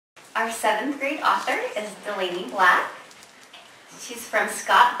Our 7th grade author is Delaney Black. She's from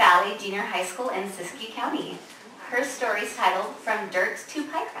Scott Valley Junior High School in Siskiyou County. Her story is titled From Dirt to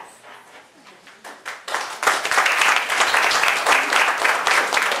Pie Crust.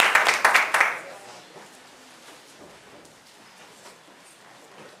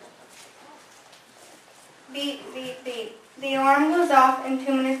 Beep, beep, beep. The alarm goes off and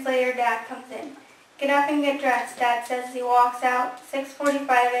 2 minutes later Dad comes in. Get up and get dressed, Dad says as he walks out, 6:45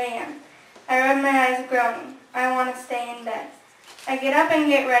 a.m. I rub my eyes groaning. I want to stay in bed. I get up and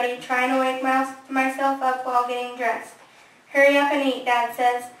get ready, trying to wake myself up while getting dressed. Hurry up and eat, Dad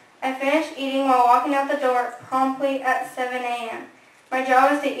says. I finish eating while walking out the door promptly at 7 a.m. My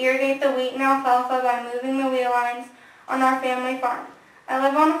job is to irrigate the wheat and alfalfa by moving the wheel lines on our family farm. I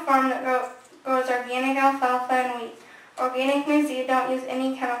live on a farm that grows organic alfalfa and wheat. Organic means you don't use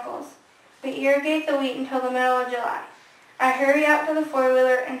any chemicals. We irrigate the wheat until the middle of July. I hurry out to the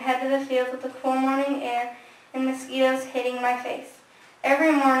four-wheeler and head to the field with the cool morning air and mosquitoes hitting my face.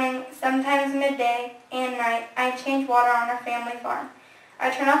 Every morning, sometimes midday and night, I change water on our family farm.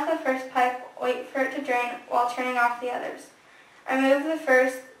 I turn off the first pipe, wait for it to drain while turning off the others. I move the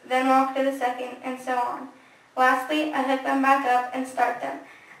first, then walk to the second, and so on. Lastly, I hook them back up and start them.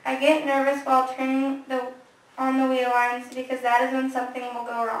 I get nervous while turning on the wheel lines because that is when something will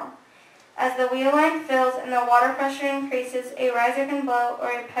go wrong. As the wheel line fills and the water pressure increases, a riser can blow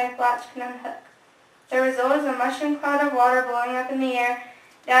or a pipe latch can unhook. The result is a mushroom cloud of water blowing up in the air,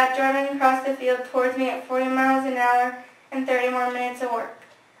 Dad driving across the field towards me at 40 miles an hour and 30 more minutes of work.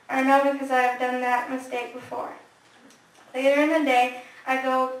 I know because I have done that mistake before. Later in the day, I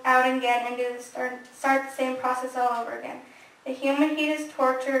go out again and start the same process all over again. The humid heat is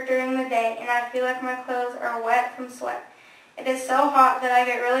torture during the day, and I feel like my clothes are wet from sweat. It is so hot that I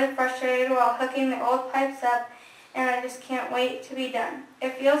get really frustrated while hooking the old pipes up, and I just can't wait to be done.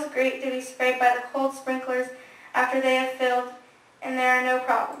 It feels great to be sprayed by the cold sprinklers after they have filled, and there are no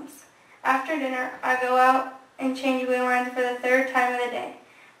problems. After dinner, I go out and change wheel lines for the 3rd time of the day.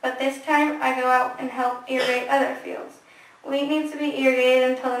 But this time, I go out and help irrigate other fields. Wheat needs to be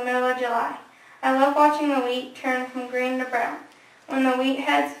irrigated until the middle of July. I love watching the wheat turn from green to brown. When the wheat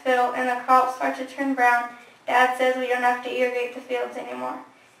heads fill and the crops start to turn brown, Dad says we don't have to irrigate the fields anymore.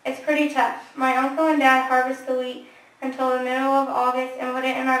 It's pretty tough. My uncle and Dad harvest the wheat until the middle of August and put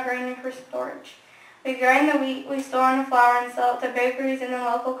it in our granary for storage. We grind the wheat, we store in the flour and sell it to bakeries in the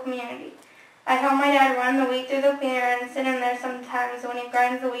local community. I help my dad run the wheat through the cleaner and sit in there sometimes when he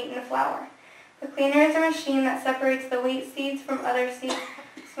grinds the wheat into flour. The cleaner is a machine that separates the wheat seeds from other seeds,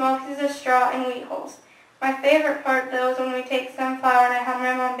 small pieces of straw, and wheat hulls. My favorite part, though, is when we take some flour and I help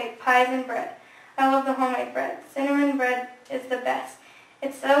my mom bake pies and bread. I love the homemade bread. Cinnamon bread is the best.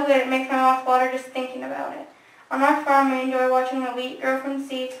 It's so good it makes my mouth water just thinking about it. On our farm, we enjoy watching the wheat grow from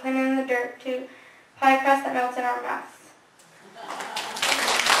seeds planted in the dirt to pie crust that melts in our mouths.